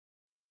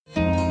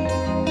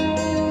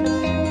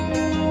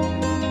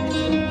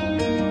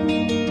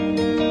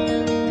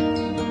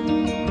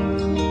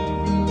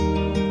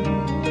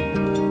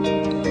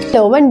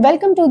Hello and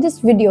welcome to this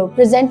video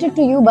presented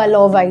to you by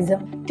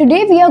LawWiser.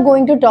 Today we are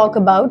going to talk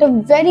about a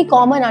very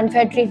common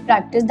unfair trade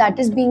practice that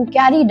is being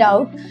carried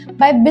out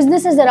by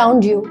businesses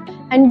around you,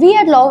 and we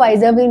at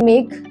LawWiser will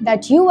make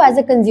that you as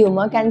a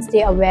consumer can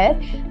stay aware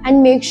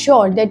and make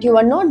sure that you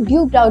are not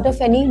duped out of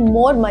any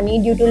more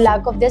money due to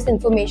lack of this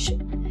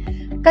information.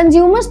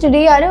 Consumers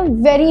today are a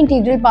very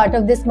integral part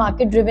of this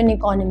market-driven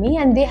economy,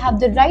 and they have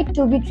the right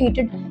to be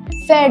treated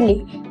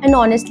fairly and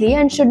honestly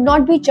and should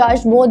not be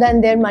charged more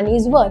than their money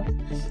is worth.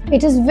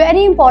 It is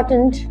very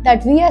important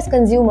that we as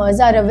consumers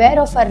are aware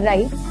of our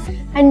rights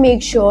and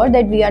make sure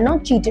that we are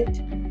not cheated.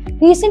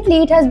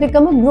 Recently, it has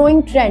become a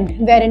growing trend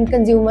wherein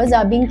consumers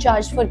are being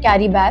charged for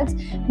carry bags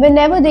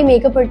whenever they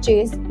make a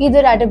purchase, either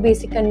at a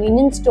basic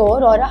convenience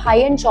store or a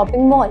high-end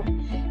shopping mall.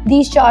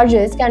 These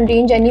charges can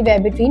range anywhere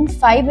between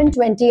 5 and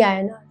 20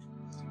 INR.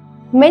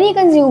 Many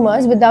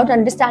consumers, without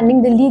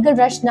understanding the legal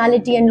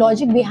rationality and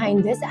logic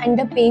behind this, end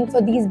up paying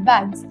for these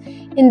bags.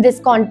 In this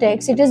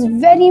context, it is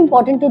very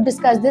important to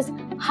discuss this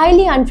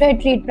highly unfair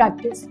trade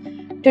practice.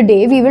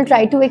 Today, we will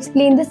try to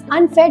explain this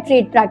unfair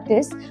trade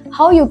practice,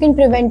 how you can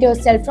prevent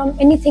yourself from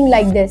anything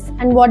like this,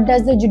 and what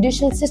does the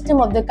judicial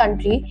system of the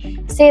country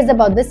says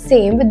about the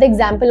same with the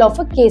example of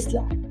a case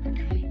law.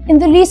 In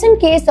the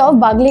recent case of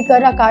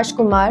Baglekar Akash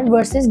Kumar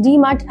versus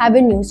D-Mart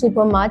Avenue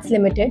Supermarts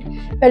Limited,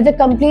 where the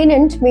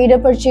complainant made a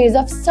purchase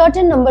of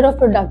certain number of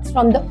products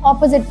from the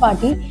opposite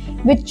party,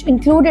 which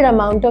included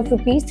amount of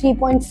rupees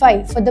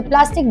 3.5 for the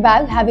plastic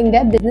bag having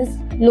their business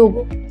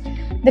logo.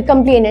 The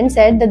complainant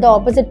said that the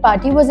opposite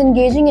party was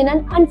engaging in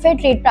an unfair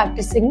trade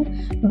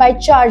practicing by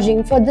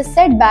charging for the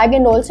said bag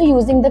and also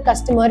using the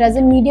customer as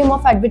a medium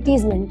of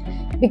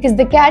advertisement, because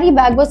the carry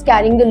bag was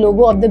carrying the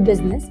logo of the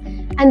business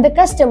and the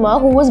customer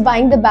who was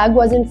buying the bag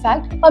was in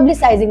fact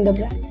publicizing the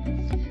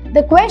brand.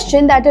 The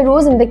question that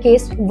arose in the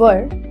case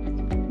were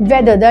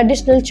whether the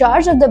additional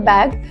charge of the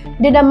bag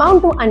did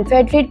amount to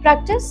unfair trade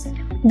practice,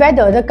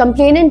 whether the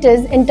complainant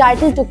is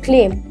entitled to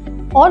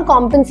claim or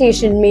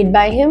compensation made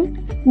by him.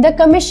 The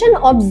Commission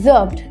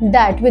observed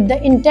that with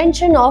the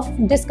intention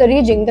of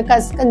discouraging the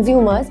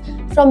consumers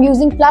from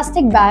using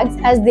plastic bags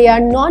as they are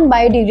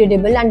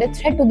non-biodegradable and a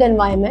threat to the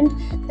environment,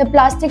 the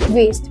Plastic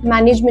Waste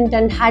Management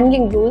and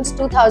Handling Rules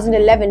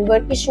 2011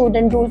 were issued,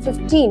 and Rule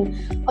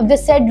 15 of the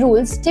said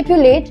rules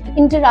stipulate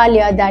inter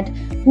alia that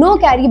no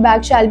carry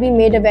bag shall be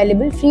made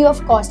available free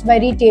of cost by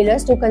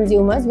retailers to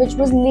consumers, which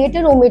was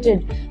later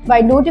omitted by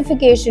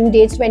notification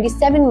dates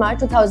 27 March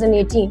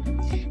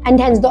 2018, and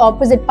hence the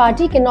opposite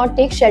party cannot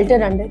take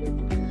shelter under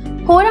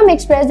it. Quorum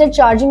expressed that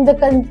charging the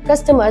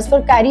customers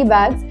for carry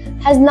bags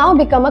has now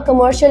become a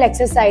commercial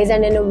exercise,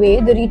 and in a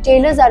way, the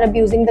retailers are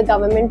abusing the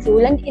government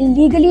rule and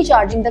illegally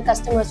charging the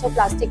customers for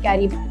plastic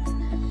carry bags.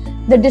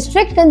 The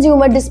District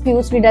Consumer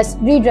Disputes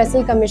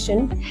Redressal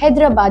Commission,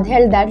 Hyderabad,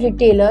 held that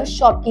retailers,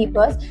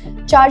 shopkeepers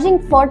charging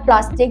for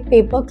plastic,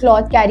 paper,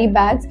 cloth carry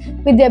bags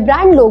with their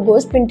brand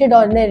logos printed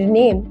on their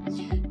name,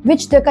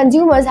 which the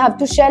consumers have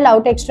to shell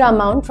out extra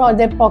amount for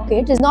their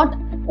pocket, is not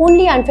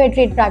only unfair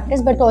trade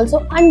practice but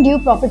also undue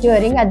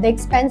profiteering at the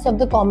expense of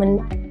the common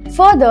man.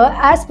 Further,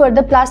 as per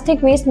the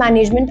Plastic Waste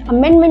Management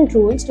Amendment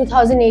Rules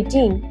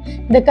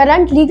 2018, the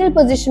current legal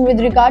position with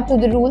regard to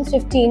the Rules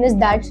 15 is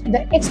that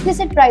the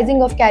explicit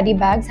pricing of carry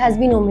bags has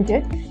been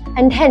omitted,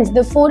 and hence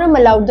the forum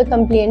allowed the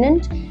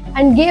complainant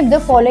and gave the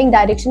following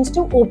directions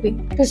to OP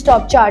to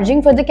stop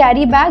charging for the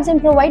carry bags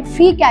and provide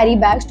free carry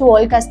bags to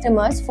all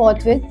customers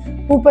forthwith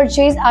who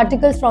purchase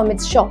articles from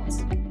its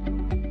shops,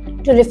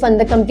 to refund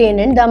the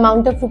complainant the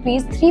amount of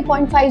rupees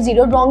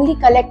 3.50 wrongly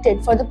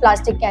collected for the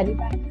plastic carry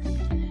bag,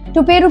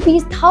 to pay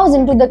rupees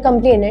 1,000 to the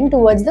complainant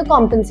towards the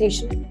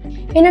compensation.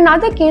 In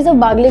another case of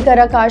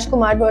Baglekar Akash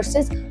Kumar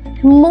versus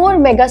More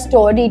Mega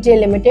Store Retail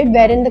Limited,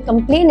 wherein the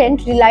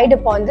complainant relied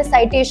upon the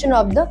citation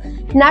of the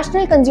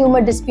National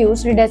Consumer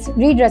Disputes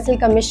Redressal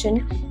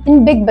Commission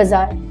in Big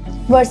Bazaar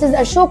versus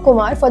Ashok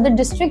Kumar for the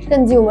District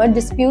Consumer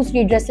Disputes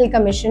Redressal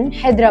Commission,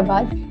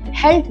 Hyderabad,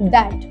 held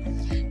that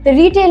the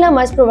retailer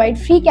must provide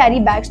free carry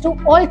bags to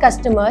all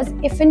customers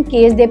if in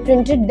case they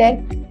printed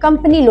their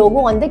company logo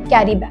on the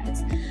carry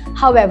bags.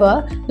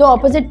 However, the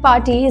opposite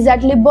party is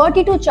at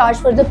liberty to charge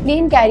for the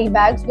plain carry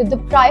bags with the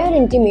prior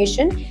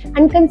intimation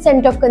and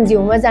consent of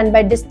consumers and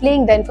by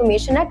displaying the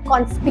information at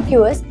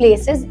conspicuous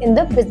places in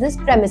the business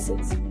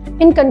premises.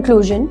 In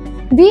conclusion,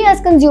 we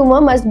as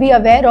consumers must be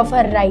aware of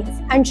our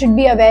rights and should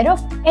be aware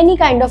of any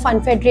kind of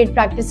unfair trade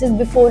practices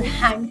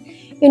beforehand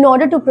in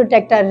order to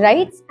protect our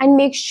rights and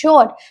make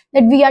sure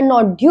that we are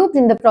not duped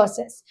in the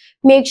process.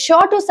 Make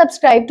sure to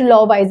subscribe to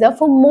LawWiser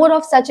for more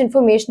of such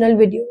informational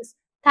videos.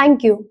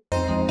 Thank you.